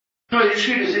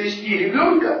решили завести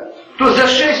ребенка, то за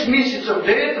 6 месяцев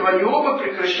до этого они оба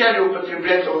прекращали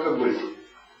употреблять алкоголь.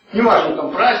 Неважно,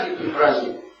 там праздник, не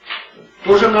праздник.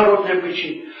 Тоже народный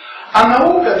обычай. А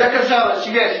наука доказала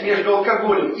связь между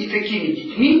алкоголем и такими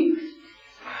детьми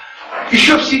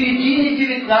еще в середине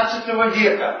 19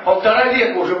 века. 1,5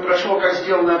 века уже прошло, как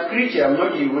сделано открытие, а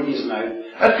многие его не знают.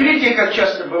 Открытие, как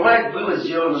часто бывает, было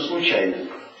сделано случайно.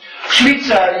 В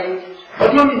Швейцарии, в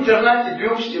одном интернате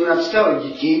для умственно отсталых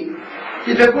детей,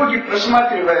 педагоги,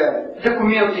 просматривая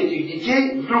документы этих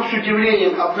детей, вдруг с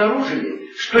удивлением обнаружили,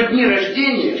 что дни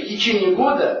рождения в течение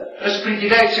года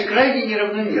распределяются крайне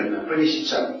неравномерно по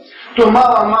месяцам. То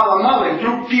мало, и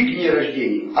вдруг пик дней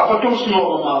рождения, а потом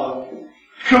снова мало.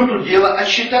 В чем тут дело?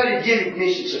 Отсчитали 9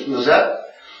 месяцев назад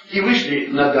и вышли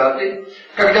на даты,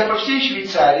 когда по всей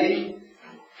Швейцарии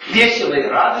весело и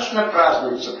радостно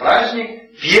празднуется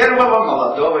праздник первого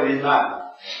молодого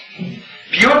вина.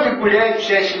 Пьет и гуляет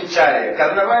вся Швейцария,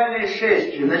 карнавальные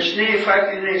шествия, ночные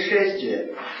факельные шествия,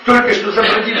 только что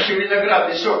забродивший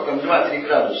виноград и сок, там 2-3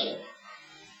 градуса.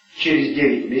 Через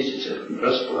 9 месяцев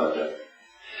расплата.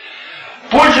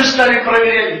 Позже стали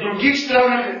проверять в других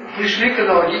странах, пришли к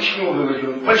аналогичному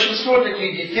выводу. Большинство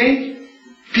таких детей,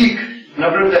 пик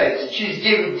наблюдается через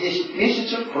 9-10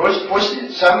 месяцев после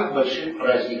самых больших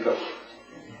праздников.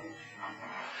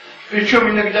 Причем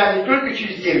иногда не только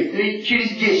через 9, но и через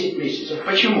 10 месяцев.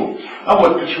 Почему? А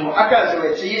вот почему.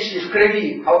 Оказывается, если в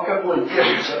крови алкоголь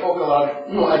держится около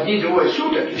 1-2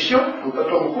 суток, и все, он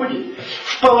потом уходит,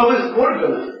 в половых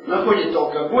органах находит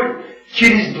алкоголь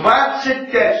через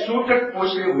 25 суток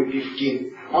после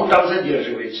выпивки. Он там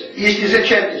задерживается. Если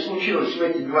зачатие случилось в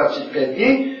эти 25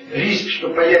 дней, риск, что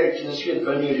появится на свет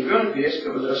больной ребенок,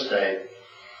 резко возрастает.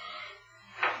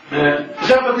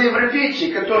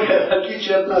 Западноевропейцы, которые, в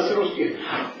отличие от нас, русских,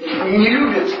 не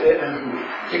любят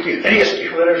таких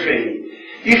резких выражений,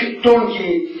 их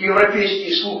тонкий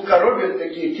европейский слух коробят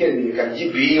такие термины, как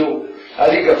дебил,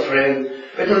 олигофрен.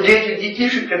 Поэтому для этих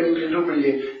детишек они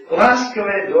придумали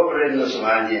ласковое, доброе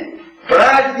название.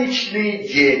 Праздничные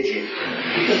дети.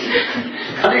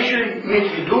 Надо еще иметь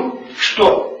в виду,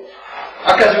 что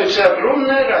оказывается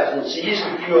огромная разница, если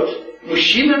пьет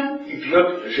мужчина и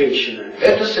пьет женщина.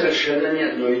 Это совершенно не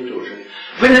одно и то же.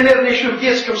 Вы, наверное, еще в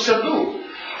детском саду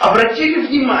обратили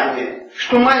внимание,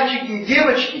 что мальчики и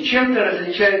девочки чем-то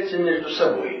различаются между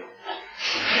собой.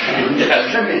 Да,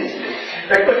 заметили.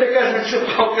 Так вот, оказывается,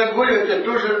 по алкоголю это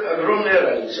тоже огромная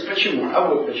разница. Почему? А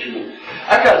вот почему.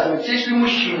 Оказывается, если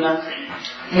мужчина,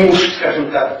 муж,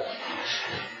 скажем так,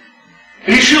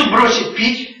 решил бросить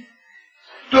пить,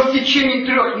 то в течение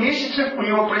 3 месяцев у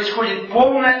него происходит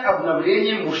полное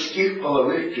обновление мужских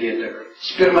половых клеток,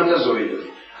 сперматозоидов.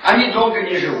 Они долго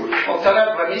не живут.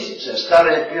 1,5-2 месяца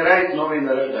старые отмирают, новые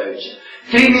нарождаются.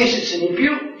 3 месяца не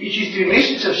пил, и через 3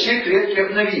 месяца все клетки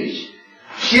обновились.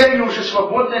 Все они уже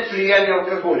свободны от влияния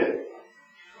алкоголя.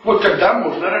 Вот тогда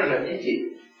можно рожать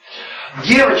детей.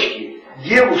 Девочки,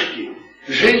 девушки,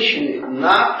 женщины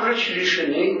напрочь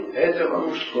лишены этого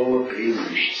мужского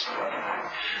преимущества.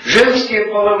 Женские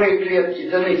половые клетки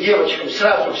даны девочкам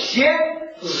сразу все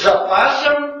с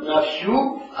запасом на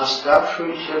всю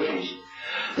оставшуюся жизнь.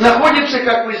 Находится,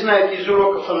 как вы знаете из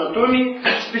уроков анатомии,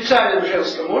 в специальном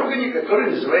женском органе,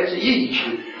 который называется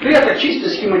яичник. Это чисто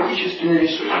схематически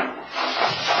нарисовано.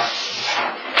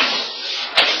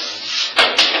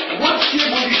 Вот все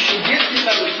будущие детки,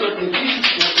 там сотни тысяч,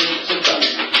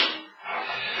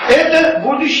 это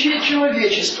будущее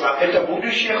человечества, это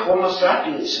будущее Homo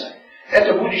sapiens.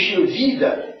 Это будущее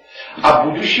вида, а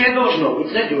будущее должно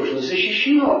быть надежно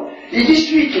защищено. И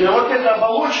действительно, вот эта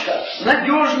оболочка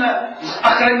надежно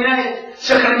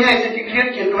сохраняет эти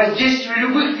клетки от воздействия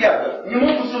любых ядов. Не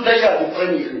могут туда яды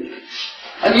проникнуть.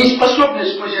 Они не способны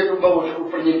сквозь эту оболочку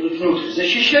проникнуть внутрь.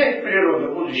 Защищает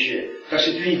природа будущее, так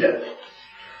сказать, вида.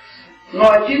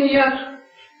 Но один яд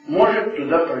может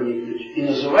туда проникнуть. И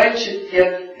называется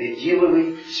яд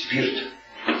этиловый спирт.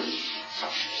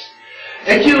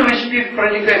 Этиловый спирт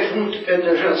проникает внутрь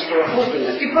этого женского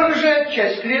органа и поражает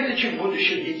часть клеточек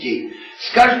будущих детей. С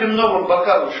каждым новым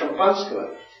бокалом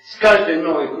шампанского, с каждой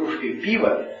новой кружкой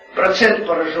пива процент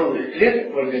пораженных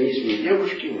клеток в организме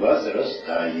девушки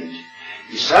возрастает.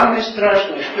 И самое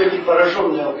страшное, что эти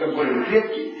пораженные алкоголем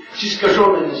клетки с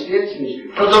искаженной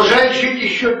наследственностью продолжают жить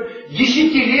еще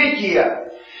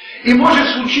десятилетия. И может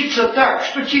случиться так,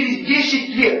 что через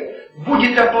 10 лет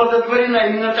будет оплодотворена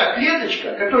именно та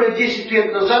клеточка, которая 10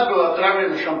 лет назад была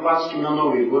отравлена шампанским на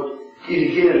Новый год, или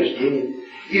день рождения,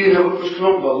 или на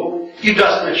выпускном балу, и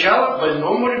даст начало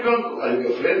больному ребенку,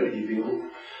 олигофрену, дебилу.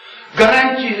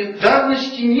 Гарантии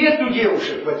давности нет у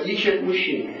девушек, в отличие от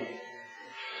мужчин.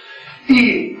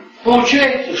 И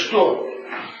Получается, что,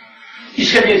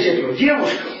 исходя из этого,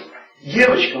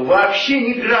 девочкам вообще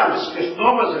ни грамма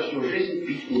спиртного за всю жизнь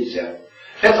пить нельзя.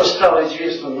 Это стало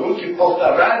известно в науке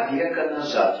 1,5 века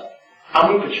назад. А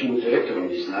мы почему-то этого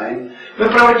не знаем. Мы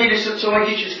проводили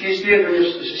социологические исследования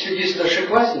среди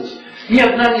старшеклассниц. Ни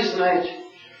одна не знает.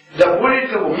 Да более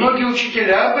того, многие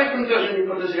учителя об этом даже не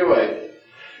подозревают.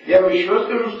 Я вам еще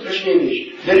скажу страшнее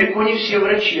вещь. Далеко не все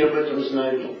врачи об этом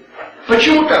знают.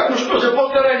 Почему так? Ну что, за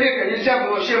 1,5 века нельзя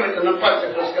было всем это на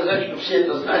пальцах рассказать, что все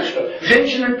это знают, что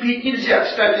женщинам пить нельзя.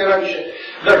 Кстати, раньше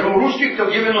даже у русских-то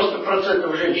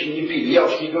 90% женщин не пили. Я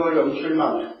уж не говорю о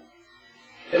мусульманах.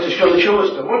 Это все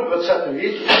началось-то вот в 20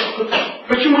 веке.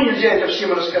 Почему нельзя это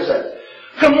всем рассказать?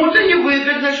 Кому-то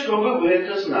невыгодно, чтобы вы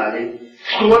это знали.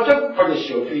 Кто-то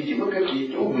понесет, видимо,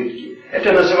 какие-то убытки.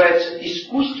 Это называется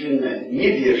искусственное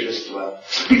невежество.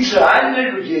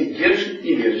 Специально людей держит в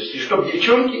невежестве, чтобы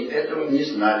девчонки этого не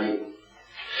знали.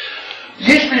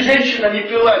 Если женщина не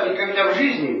пила никогда в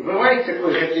жизни, бывает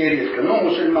такое, хотя и редко, но у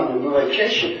мусульман бывает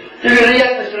чаще, то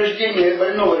вероятность рождения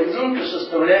больного ребенка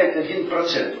составляет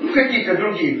 1%. Ну, какие-то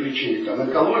другие причины, там,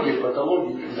 экология,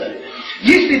 патология и так далее.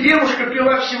 Если девушка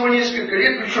пила всего несколько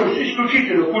лет, причем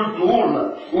исключительно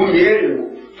культурно, умеренно,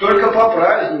 только по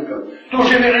праздникам, то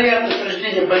уже вероятность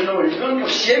рождения больного ребенка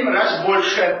в 7 раз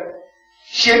больше.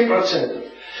 7%.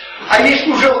 А если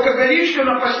уже алкоголичка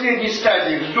на последней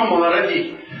стадии вздумала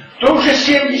родить, то уже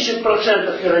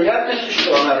 70% вероятности,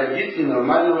 что она родит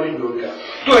ненормального ребенка.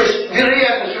 То есть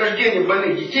вероятность рождения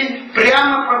больных детей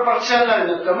прямо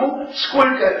пропорциональна тому,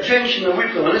 сколько женщина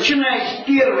выпила, начиная с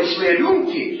первой своей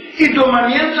рюмки и до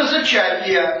момента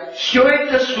зачатия. Все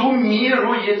это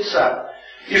суммируется.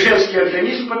 И женский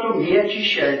организм потом не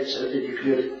очищается от этих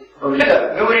клеток.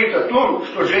 Это говорит о том,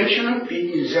 что женщинам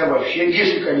пить нельзя вообще,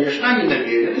 если, конечно, они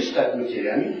намерены стать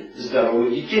матерями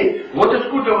здоровых детей. Вот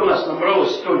откуда у нас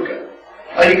набралось столько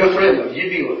олигофренов,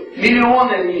 дебилов.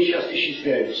 Миллионы они сейчас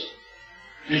исчисляются.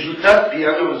 Результат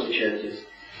пьяного зачатия.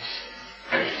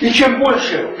 И чем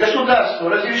больше государство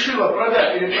разрешило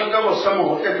продать или продало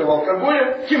само вот этого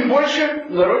алкоголя, тем больше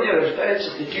в народе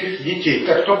рождается таких детей.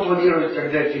 Так кто планирует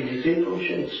тогда этих детей,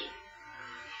 получается?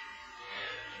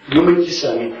 Думайте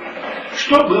сами.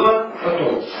 Что было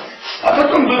потом? А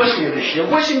потом было следующее. В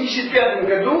 1985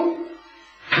 году,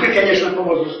 вы, конечно, по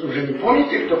возрасту уже не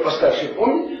помните, кто постарше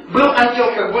помнит, был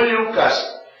антиалкогольный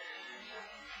указ.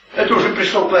 Это уже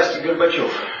пришел к власти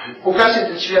Горбачев. Указ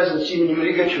этот связан с именем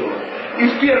Лигачева. И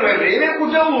в первое время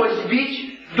удалось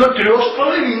сбить до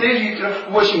 3,5 литров.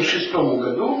 В 1986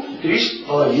 году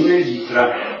 3,5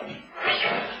 литра.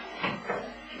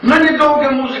 Но недолго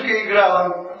музыка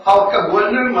играла.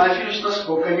 Алкогольную мафию с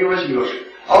наскока не возьмешь.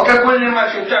 Алкогольная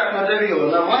мафия так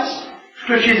надавила на власть,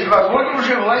 что через 2 года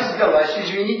уже власть сдалась.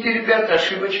 Извините, ребята,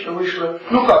 ошибочка вышла.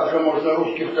 Ну как же можно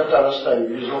русских татар оставить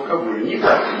без алкоголя?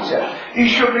 Никак нельзя. И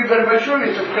еще при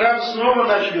Горбачеве этот кран снова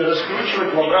начали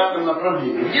раскручивать в обратном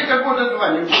направлении. Где-то года 2,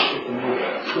 не больше это было.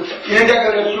 Иногда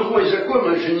говорят, сухой закон,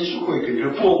 но это не сухой,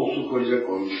 конечно, полусухой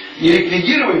закон. Не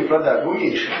ликвидировали продажу,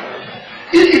 уменьшили.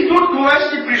 И тут к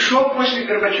власти пришел после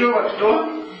Горбачева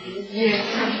кто?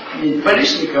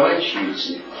 Борис Николаевич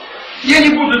Ельцин. Я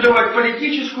не буду давать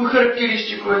политическую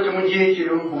характеристику этому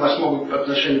деятелю, у вас могут по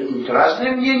отношению к нему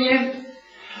разные мнения,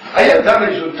 а я дам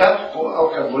результат по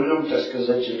алкогольному, так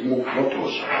сказать, этому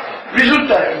вопросу. В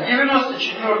результате,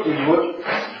 1994 год,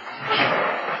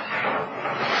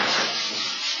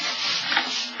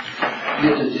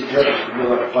 где-то здесь рядом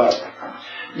была пара.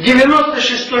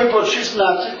 96-й год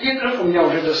 16 литров, у меня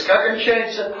уже доска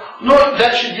кончается, но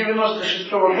дальше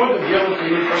 96-го года дело-то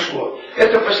не пошло.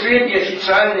 Это последняя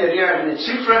официальная реальная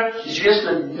цифра,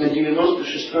 известна на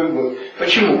 96-й год.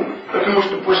 Почему? Потому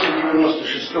что после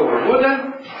 96-го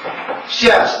года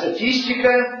вся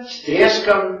статистика с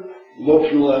треском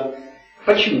лопнула.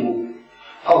 Почему?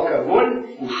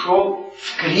 Алкоголь ушел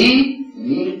в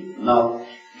криминал.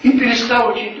 И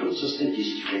перестал учитываться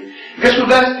статистикой.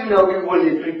 Государственные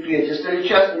алкогольные предприятия стали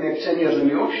частными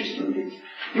акционерными обществами.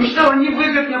 Им стало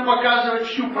невыгодно показывать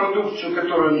всю продукцию,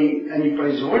 которую они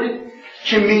производят.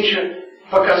 Чем меньше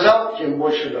показал, тем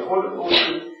больше дохода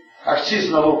получил. Акциз,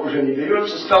 налог уже не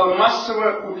берется. Стало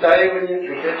массовое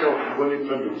утаивание вот этой алкогольной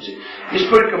продукции. И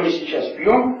сколько мы сейчас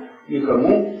пьем,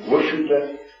 никому, в общем-то,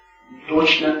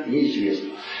 точно неизвестно.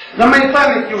 На моей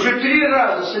памяти уже 3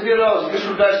 раза собиралась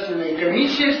государственная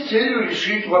комиссия с целью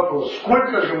решить вопрос,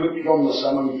 сколько же мы пьем на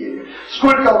самом деле.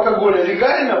 Сколько алкоголя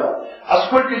легального, а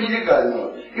сколько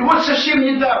нелегального. И вот совсем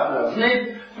недавно,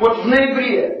 в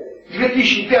ноябре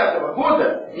 2005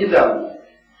 года, недавно,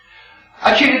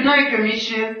 очередная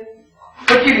комиссия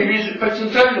по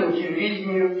центральному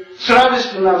телевидению с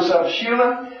радостью нам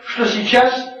сообщила, что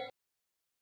сейчас